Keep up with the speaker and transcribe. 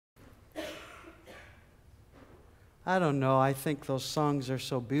I don't know, I think those songs are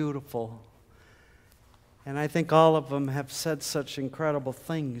so beautiful. And I think all of them have said such incredible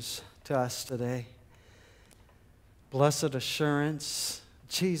things to us today. Blessed assurance,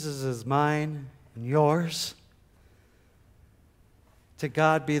 Jesus is mine and yours. To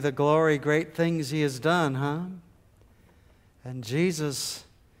God be the glory, great things He has done, huh? And Jesus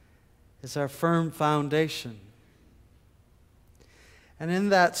is our firm foundation. And in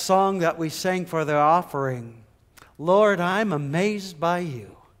that song that we sang for the offering, Lord, I'm amazed by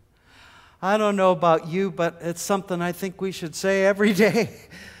you. I don't know about you, but it's something I think we should say every day.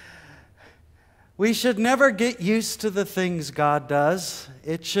 We should never get used to the things God does.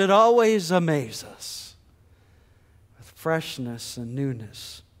 It should always amaze us with freshness and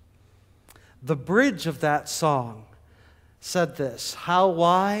newness. The bridge of that song said this: how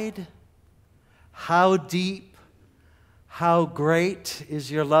wide, how deep, how great is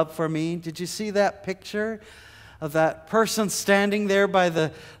your love for me. Did you see that picture of that person standing there by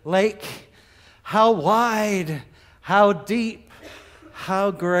the lake? How wide, how deep,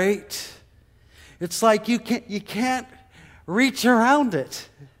 how great. It's like you can't reach around it.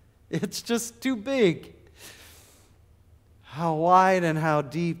 It's just too big. How wide and how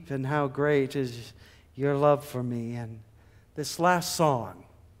deep and how great is your love for me. And this last song,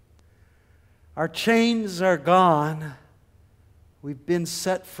 our chains are gone, we've been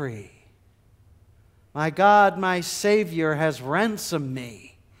set free. My God, my Savior has ransomed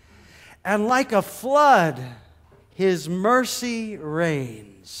me. And like a flood, His mercy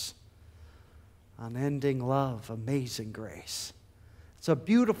reigns. Unending love, amazing grace. It's a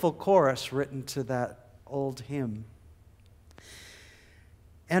beautiful chorus written to that old hymn.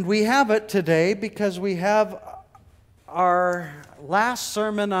 And we have it today because we have our last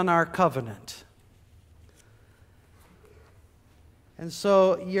sermon on our covenant. And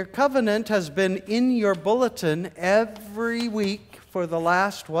so your covenant has been in your bulletin every week for the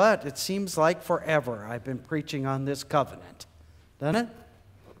last, it seems like forever. I've been preaching on this covenant. Doesn't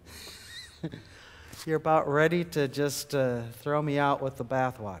it? You're about ready to just throw me out with the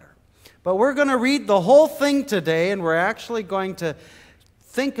bathwater. But we're going to read the whole thing today, and we're actually going to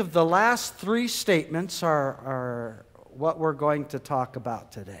think of the last three statements are what we're going to talk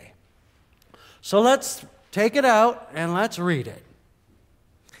about today. So let's take it out and let's read it.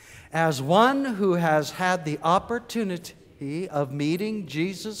 As one who has had the opportunity of meeting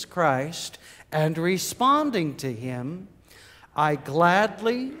Jesus Christ and responding to Him, I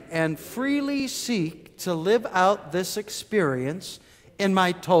gladly and freely seek to live out this experience in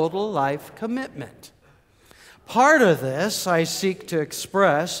my total life commitment. Part of this I seek to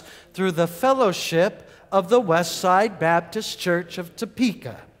express through the fellowship of the Westside Baptist Church of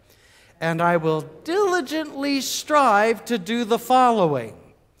Topeka, and I will diligently strive to do the following: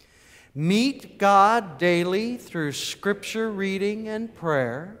 meet God daily through scripture reading and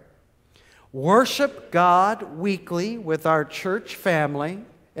prayer, worship God weekly with our church family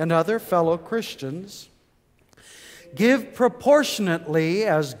and other fellow Christians, give proportionately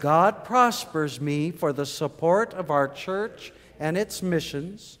as God prospers me for the support of our church and its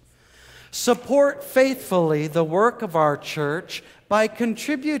missions, support faithfully the work of our church by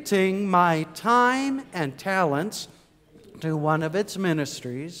contributing my time and talents to one of its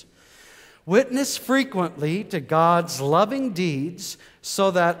ministries, witness frequently to God's loving deeds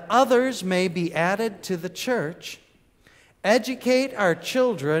so that others may be added to the church, educate our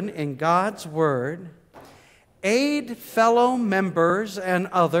children in God's Word, aid fellow members and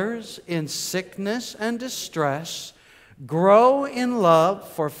others in sickness and distress, grow in love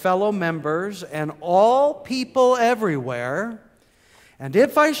for fellow members and all people everywhere, and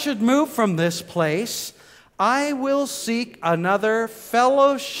if I should move from this place, I will seek another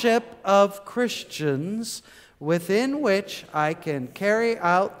fellowship of Christians within which I can carry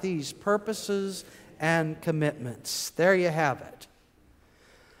out these purposes and commitments. There you have it.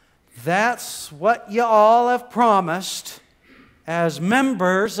 That's what you all have promised as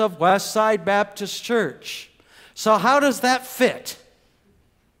members of Westside Baptist Church. So how does that fit?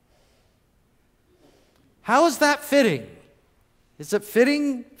 How is that fitting? Is it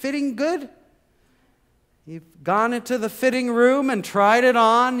fitting good? You've gone into the fitting room and tried it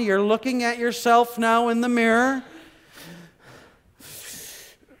on. You're looking at yourself now in the mirror.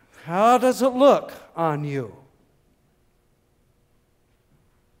 How does it look on you?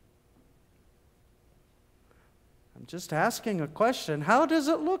 I'm just asking a question. How does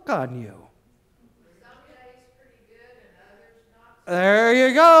it look on you? Some days pretty good and others not. There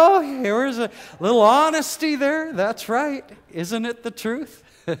you go. Here's a little honesty there. That's right. Isn't it the truth?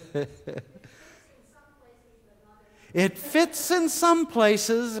 It fits in some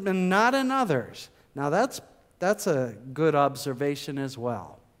places and not in others. Now that's That's a good observation as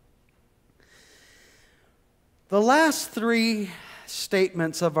well. The last three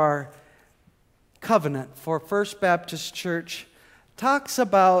statements of our covenant for First Baptist Church talks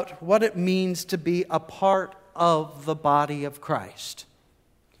about what it means to be a part of the body of Christ.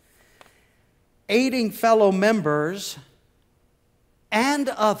 Aiding fellow members and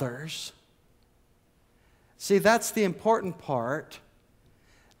others. See, that's the important part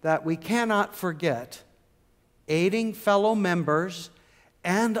that we cannot forget. Aiding fellow members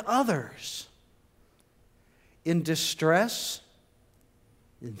and others in distress,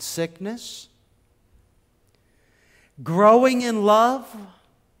 in sickness, growing in love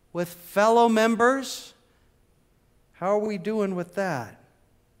with fellow members. How are we doing with that?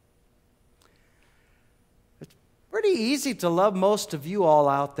 It's pretty easy to love most of you all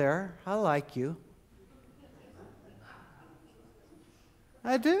out there. I like you.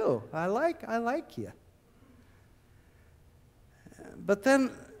 I do. I like you. But then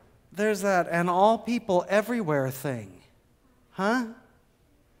there's that "and all people everywhere" thing. Huh?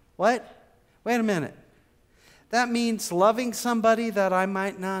 What? Wait a minute. That means loving somebody that I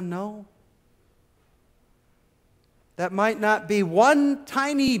might not know. That might not be one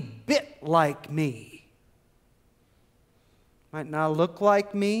tiny bit like me. Might not look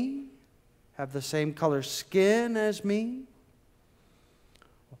like me. Have the same color skin as me.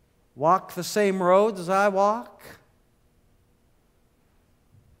 Walk the same roads I walk.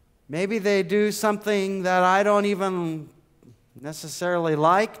 Maybe they do something that I don't even necessarily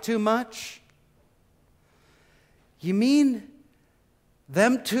like too much. You mean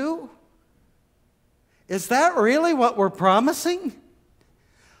them too? Is that really what we're promising?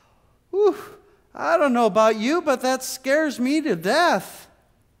 Whew, I don't know about you, but that scares me to death.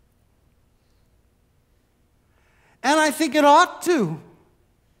 And I think it ought to.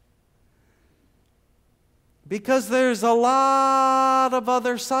 Because there's a lot of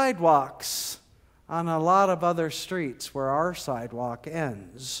other sidewalks on a lot of other streets where our sidewalk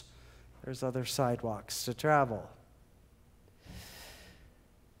ends. There's other sidewalks to travel.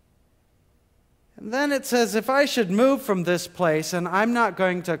 And then it says, if I should move from this place, and I'm not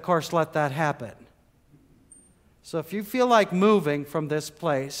going to, of course, let that happen. So if you feel like moving from this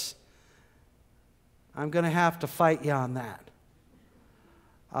place, I'm going to have to fight you on that.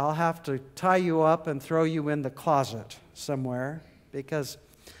 I'll have to tie you up and throw you in the closet somewhere because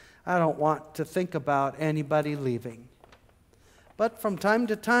I don't want to think about anybody leaving. But from time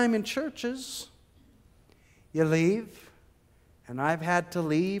to time in churches, you leave, and I've had to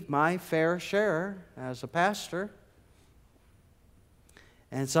leave my fair share as a pastor.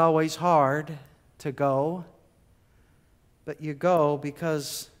 And it's always hard to go, but you go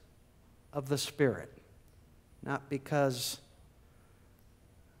because of the Spirit, not because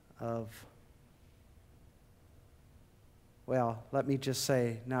of, well, let me just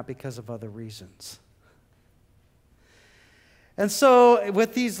say, not because of other reasons. And so,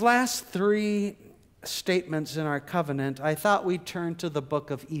 with these last three statements in our covenant, I thought we'd turn to the book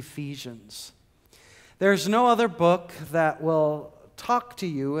of Ephesians. There's no other book that will talk to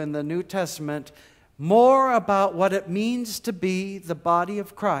you in the New Testament more about what it means to be the body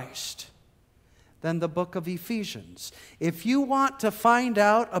of Christ than the book of Ephesians. If you want to find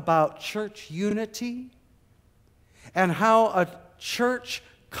out about church unity and how a church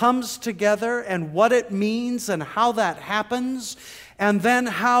comes together and what it means and how that happens, and then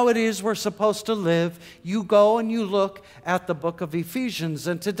how it is we're supposed to live, you go and you look at the book of Ephesians.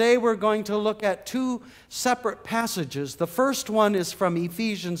 And today we're going to look at two separate passages. The first one is from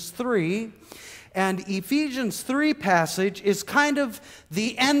Ephesians 3. And Ephesians 3 passage is kind of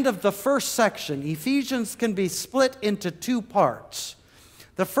the end of the first section. Ephesians can be split into two parts.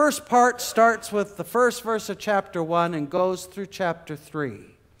 The first part starts with the first verse of chapter 1 and goes through chapter 3.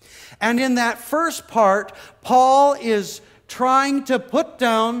 And in that first part, Paul is trying to put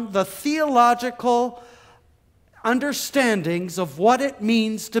down the theological understandings of what it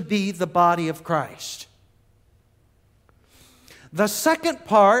means to be the body of Christ. The second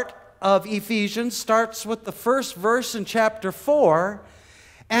part of Ephesians starts with the first verse in chapter 4,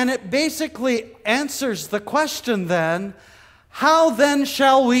 and it basically answers the question then, how then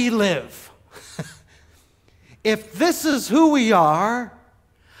shall we live? If this is who we are,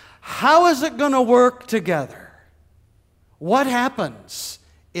 how is it going to work together? What happens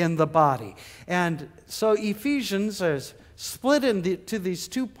in the body? And so Ephesians is split into these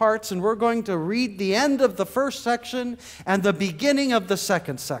two parts, and we're going to read the end of the first section and the beginning of the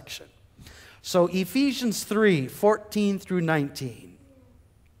second section. So Ephesians 3, 14 through 19.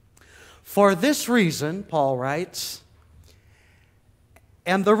 For this reason, Paul writes,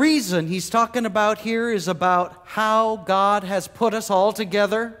 And the reason he's talking about here is about how God has put us all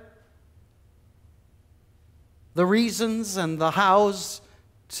together. The reasons and the hows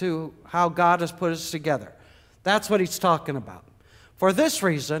to how God has put us together. That's what he's talking about. For this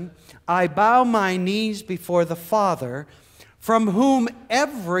reason, I bow my knees before the Father, from whom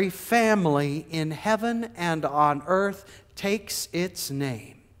every family in heaven and on earth takes its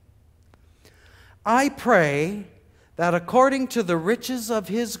name. I pray that according to the riches of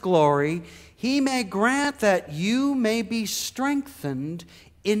his glory, he may grant that you may be strengthened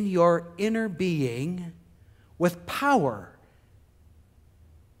in your inner being with power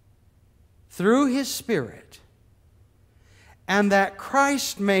through his Spirit, and that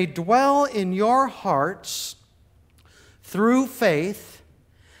Christ may dwell in your hearts through faith,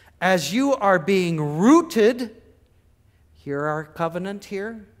 as you are being rooted, hear our covenant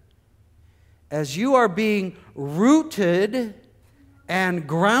here, as you are being rooted and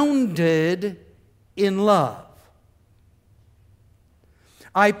grounded in love.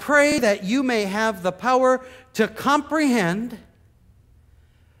 I pray that you may have the power to comprehend.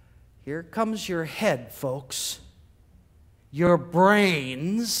 Here comes your head, folks. Your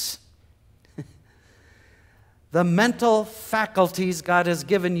brains. The mental faculties God has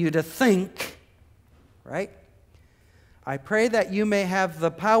given you to think, right? I pray that you may have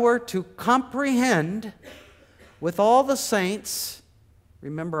the power to comprehend with all the saints.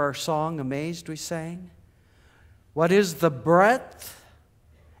 Remember our song, Amazed, we sang? What is the breadth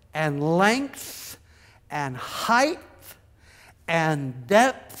and length and height and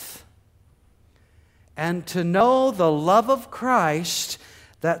depth, and to know the love of Christ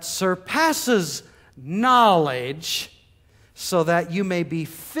that surpasses knowledge, so that you may be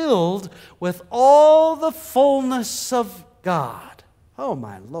filled with all the fullness of God. Oh,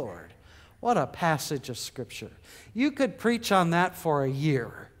 my Lord, what a passage of Scripture. You could preach on that for a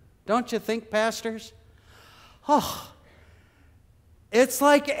year. Don't you think, pastors? Oh, it's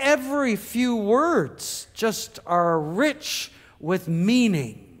like every few words just are rich with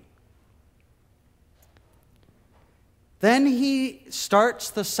meaning. Then he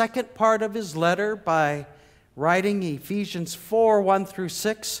starts the second part of his letter by writing Ephesians 4, 1 through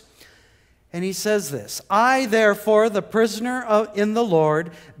 6. And he says this, I, therefore, the prisoner in the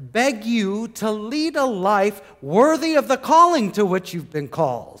Lord, beg you to lead a life worthy of the calling to which you've been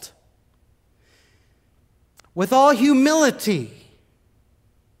called, with all humility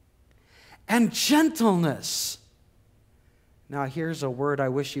and gentleness. Now, here's a word I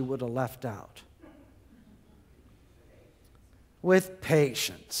wish he would have left out. With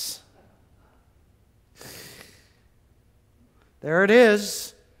patience. There it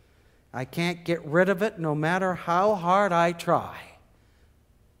is. I can't get rid of it no matter how hard I try.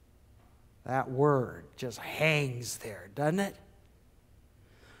 That word just hangs there, doesn't it?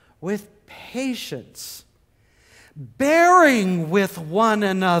 With patience. Bearing with one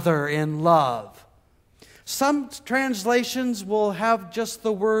another in love. Some translations will have just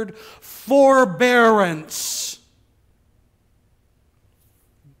the word forbearance.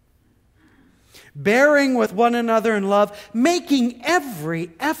 Bearing with one another in love, making every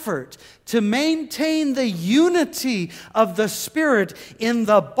effort to maintain the unity of the Spirit in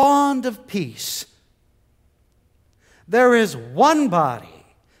the bond of peace. There is one body,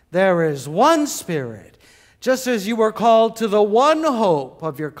 there is one Spirit, just as you were called to the one hope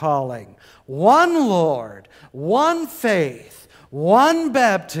of your calling, one Lord, one faith, one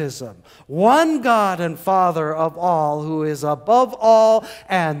baptism, one God and Father of all, who is above all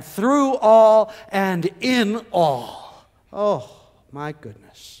and through all and in all. Oh, my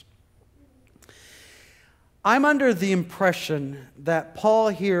goodness. I'm under the impression that Paul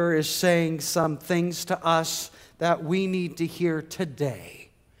here is saying some things to us that we need to hear today.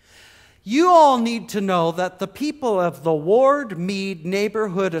 You all need to know that the people of the Ward Mead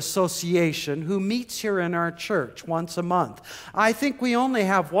Neighborhood Association, who meets here in our church once a month, I think we only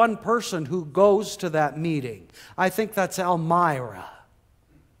have one person who goes to that meeting. I think that's Elmira.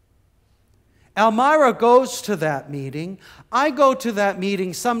 Elmira goes to that meeting. I go to that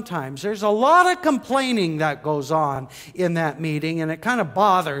meeting sometimes. There's a lot of complaining that goes on in that meeting, and it kind of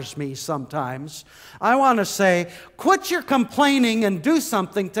bothers me sometimes. I want to say, quit your complaining and do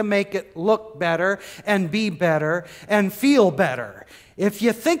something to make it look better and be better and feel better. If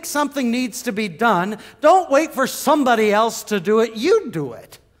you think something needs to be done, don't wait for somebody else to do it. You do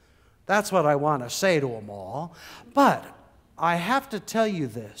it. That's what I want to say to them all. But I have to tell you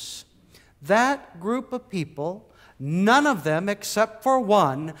this. That group of people, none of them except for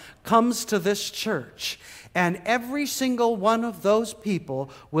one, comes to this church. And every single one of those people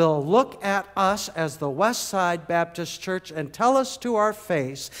will look at us as the Westside Baptist Church and tell us to our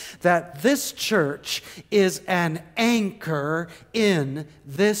face that this church is an anchor in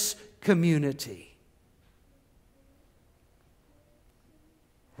this community.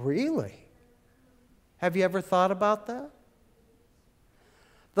 Really? Have you ever thought about that?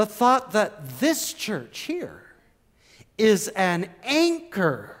 The thought that this church here is an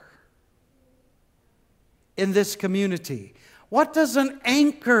anchor in this community. What does an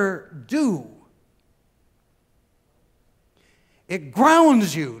anchor do? It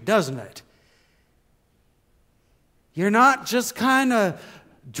grounds you, doesn't it? You're not just kind of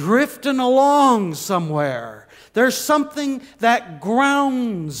drifting along somewhere. There's something that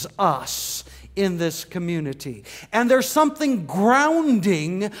grounds us in this community. And there's something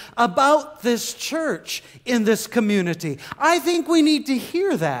grounding about this church in this community. I think we need to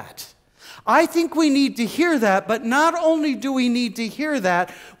hear that. I think we need to hear that, but not only do we need to hear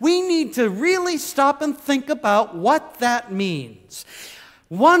that, we need to really stop and think about what that means.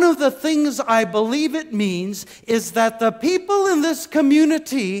 One of the things I believe it means is that the people in this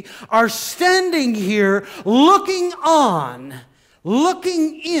community are standing here looking on,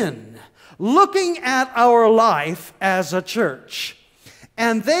 looking in, looking at our life as a church.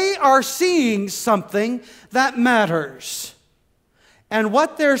 And they are seeing something that matters. And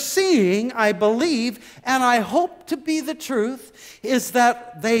what they're seeing, I believe, and I hope to be the truth, is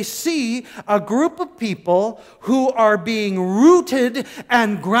that they see a group of people who are being rooted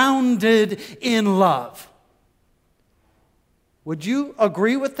and grounded in love. Would you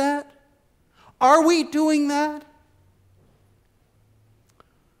agree with that? Are we doing that?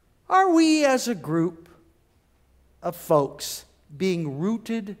 Are we as a group of folks being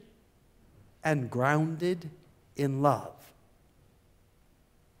rooted and grounded in love?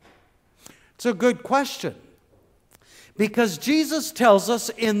 It's a good question, because Jesus tells us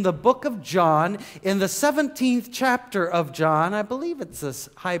in the book of John, in the 17th chapter of John, I believe it's this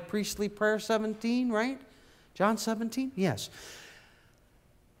high priestly prayer 17, right? John 17? Yes.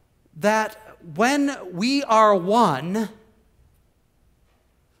 That when we are one,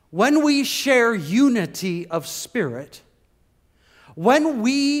 when we share unity of spirit, when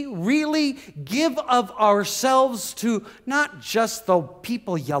we really give of ourselves to not just the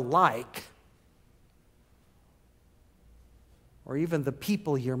people you like, or even the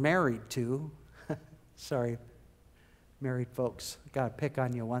people you're married to. Sorry, married folks. Got to pick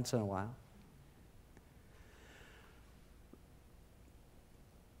on you once in a while.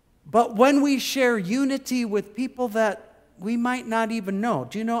 But when we share unity with people that we might not even know.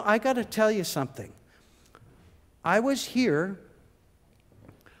 Do you know, I got to tell you something. I was here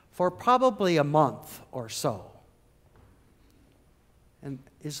for probably a month or so. And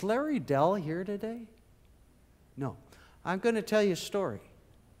is Larry Dell here today? No. I'm going to tell you a story.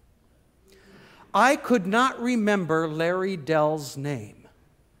 I could not remember Larry Dell's name.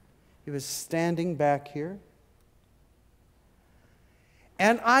 He was standing back here.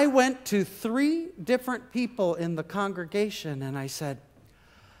 And I went to 3 different people in the congregation and I said,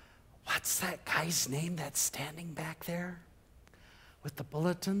 "What's that guy's name that's standing back there with the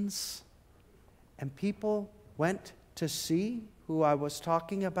bulletins?" And people went to see who I was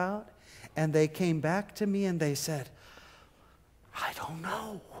talking about, and they came back to me and they said, "I don't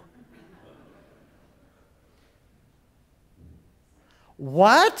know."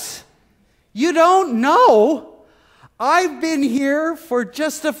 What? You don't know? I've been here for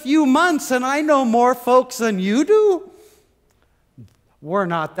just a few months and I know more folks than you do. We're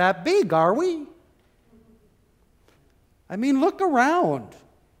not that big, are we? I mean, look around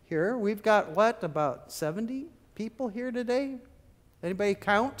here. We've got, what, about 70 people here today? Anybody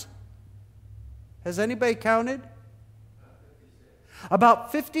count? Has anybody counted?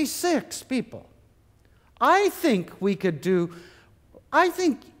 About 56 people. I think we could do,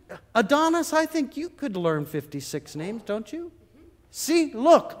 Adonis, I think you could learn 56 names, don't you? See,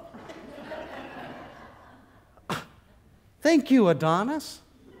 look. Thank you, Adonis.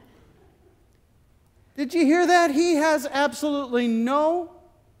 Did you hear that? He has absolutely no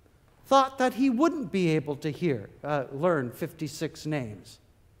thought that he wouldn't be able to learn 56 names.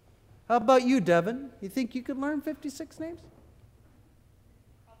 How about you, Devin? You think you could learn 56 names?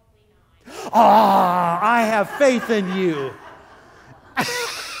 Ah, I have faith in you.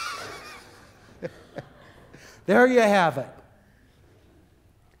 There you have it.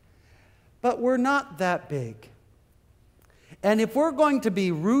 But we're not that big. And if we're going to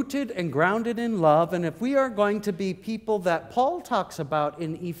be rooted and grounded in love, and if we are going to be people that Paul talks about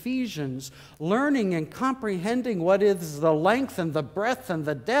in Ephesians, learning and comprehending what is the length and the breadth and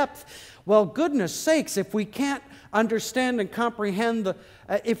the depth, well, goodness sakes, if we can't understand and comprehend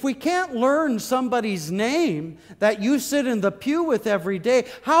if we can't learn somebody's name that you sit in the pew with every day,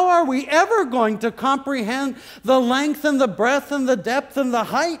 how are we ever going to comprehend the length and the breadth and the depth and the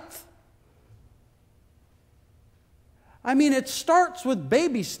height? I mean, it starts with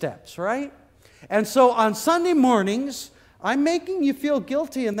baby steps, right? And so on Sunday mornings, I'm making you feel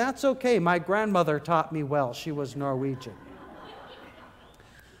guilty, and that's okay. My grandmother taught me well. She was Norwegian.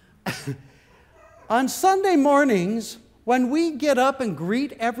 On Sunday mornings, when we get up and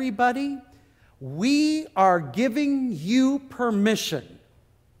greet everybody, we are giving you permission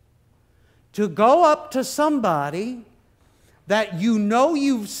to go up to somebody that you know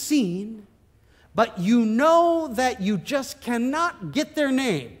you've seen, but you know that you just cannot get their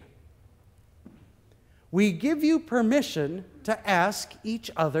name. We give you permission to ask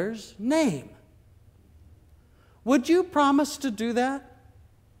each other's name. Would you promise to do that?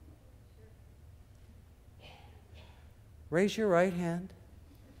 Raise your right hand.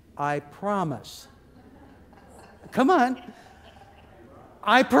 I promise. Come on.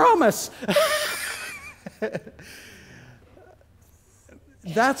 I promise.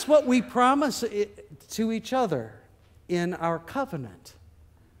 That's what we promise to each other in our covenant.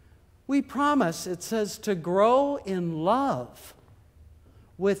 We promise, it says, to grow in love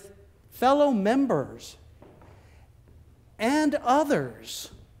with fellow members and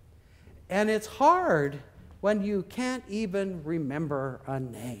others. And it's hard when you can't even remember a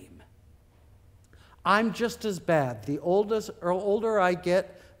name. I'm just as bad. The older I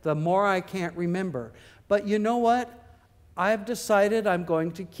get, the more I can't remember. But you know what? I've decided I'm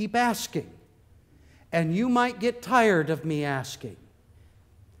going to keep asking. And you might get tired of me asking.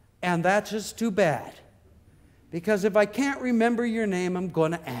 And that's just too bad. Because if I can't remember your name, I'm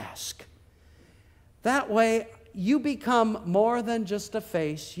going to ask. That way, you become more than just a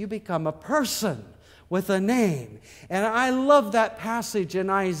face. You become a person with a name. And I love that passage in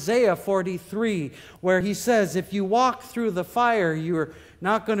Isaiah 43 where he says, if you walk through the fire, you're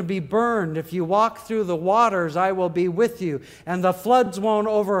not going to be burned. If you walk through the waters, I will be with you. And the floods won't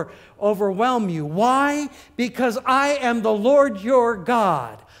overwhelm you. Why? Because I am the Lord your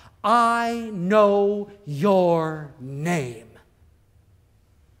God. I know your name.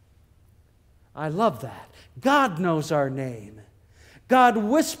 I love that. God knows our name. God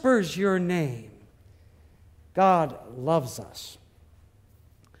whispers your name. God loves us.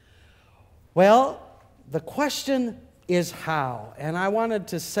 Well, the question is how. And I wanted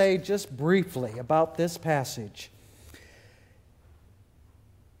to say just briefly about this passage.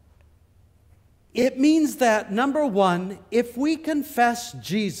 It means that, number one, if we confess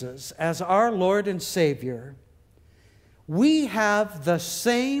Jesus as our Lord and Savior, we have the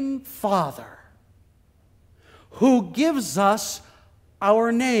same Father who gives us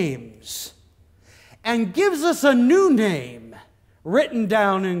our names and gives us a new name written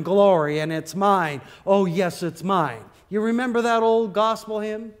down in glory, and it's mine. Oh, yes, it's mine. You remember that old gospel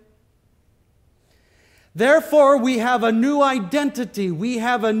hymn? Therefore, we have a new identity. We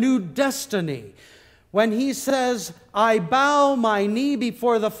have a new destiny. When he says, I bow my knee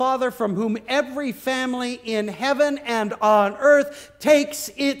before the Father from whom every family in heaven and on earth takes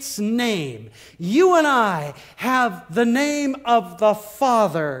its name. You and I have the name of the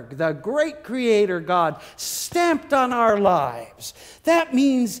Father, the great Creator God, stamped on our lives. That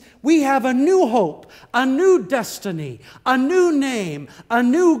means we have a new hope, a new destiny, a new name, a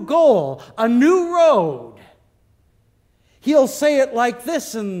new goal, a new road. He'll say it like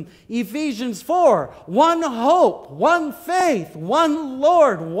this in Ephesians 4. One hope, one faith, one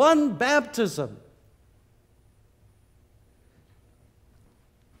Lord, one baptism.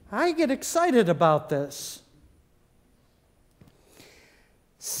 I get excited about this.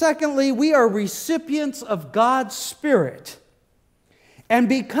 Secondly, we are recipients of God's Spirit. And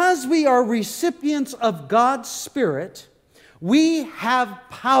because we are recipients of God's Spirit, we have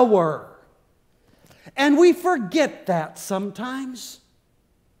power. And we forget that sometimes.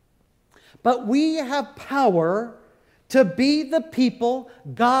 But we have power to be the people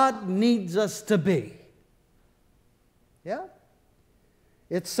God needs us to be. Yeah?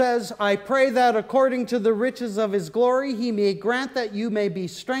 It says, I pray that according to the riches of His glory, He may grant that you may be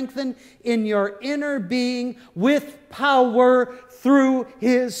strengthened in your inner being with power through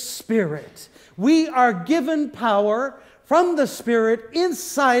His Spirit. We are given power from the Spirit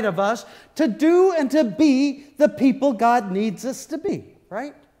inside of us to do and to be the people God needs us to be,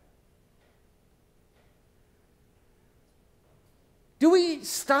 right? Do we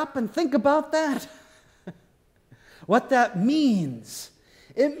stop and think about that? What that means?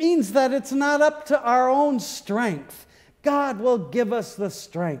 It means that it's not up to our own strength. God will give us the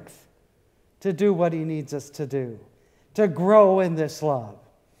strength to do what He needs us to do, to grow in this love.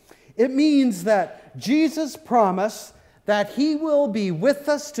 It means that Jesus promised that He will be with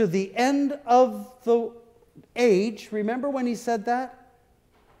us to the end of the age. Remember when He said that?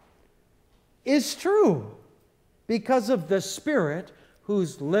 Is true because of the Spirit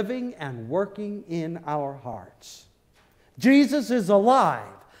who's living and working in our hearts. Jesus is alive.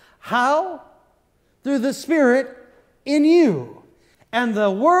 How? Through the Spirit in you. And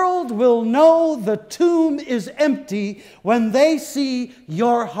the world will know the tomb is empty when they see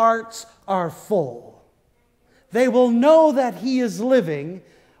your hearts are full. They will know that He is living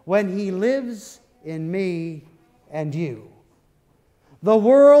when He lives in me and you. The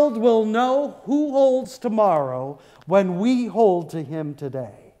world will know who holds tomorrow when we hold to Him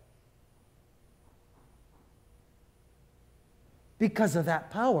today. Because of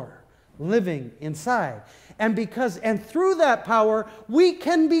that power living inside. And through that power, we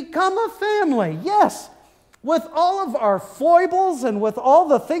can become a family. Yes, with all of our foibles and with all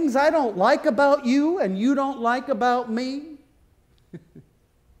the things I don't like about you and you don't like about me.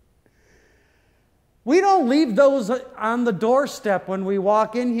 We don't leave those on the doorstep when we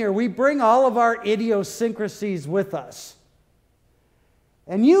walk in here. We bring all of our idiosyncrasies with us.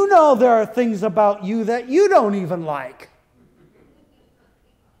 And you know there are things about you that you don't even like.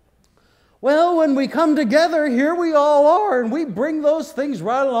 Well, when we come together, here we all are, and we bring those things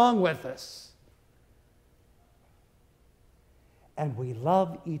right along with us. And we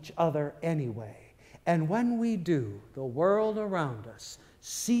love each other anyway. And when we do, the world around us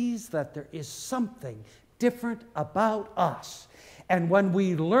sees that there is something different about us. And when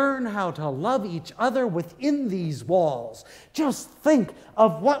we learn how to love each other within these walls, just think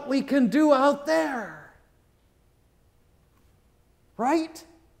of what we can do out there. Right?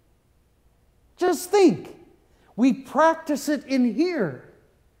 Just think. We practice it in here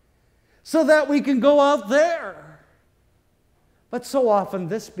so that we can go out there. But so often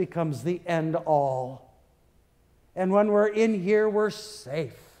this becomes the end all. And when we're in here, we're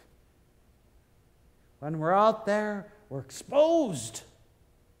safe. When we're out there, we're exposed.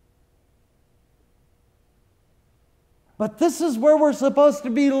 But this is where we're supposed to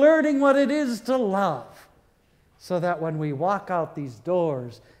be learning what it is to love, so that when we walk out these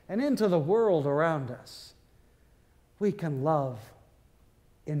doors and into the world around us, we can love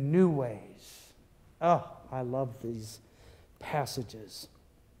in new ways. Oh, I love these passages.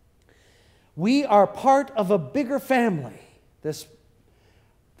 We are part of a bigger family, this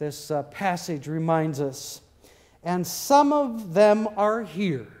passage reminds us. And some of them are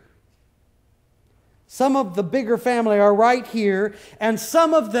here. Some of the bigger family are right here, and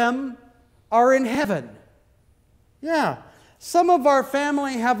some of them are in heaven. Yeah, some of our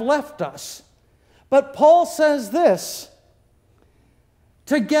family have left us. But Paul says this,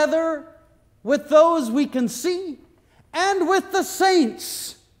 together with those we can see and with the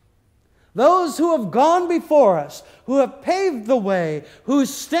saints, those who have gone before us, who have paved the way, who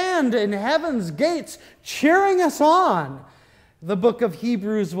stand in heaven's gates cheering us on, the book of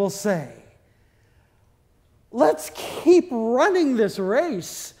Hebrews will say. Let's keep running this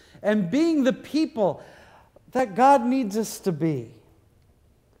race and being the people that God needs us to be.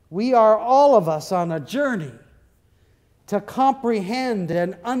 We are all of us on a journey to comprehend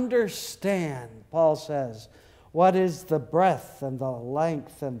and understand, Paul says, what is the breadth and the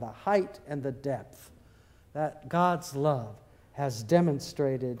length and the height and the depth that God's love has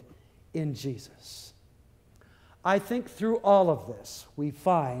demonstrated in Jesus. I think through all of this, we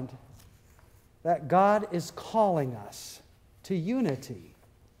find that God is calling us to unity.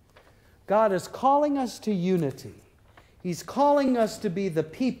 God is calling us to unity. He's calling us to be the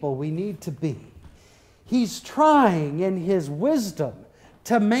people we need to be. He's trying in His wisdom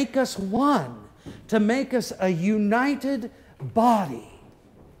to make us one, to make us a united body.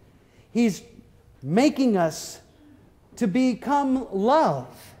 He's making us to become love.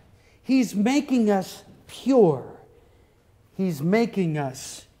 He's making us pure. He's making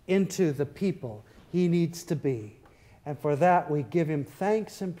us into the people He needs to be. And for that we give Him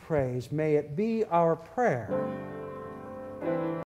thanks and praise. May it be our prayer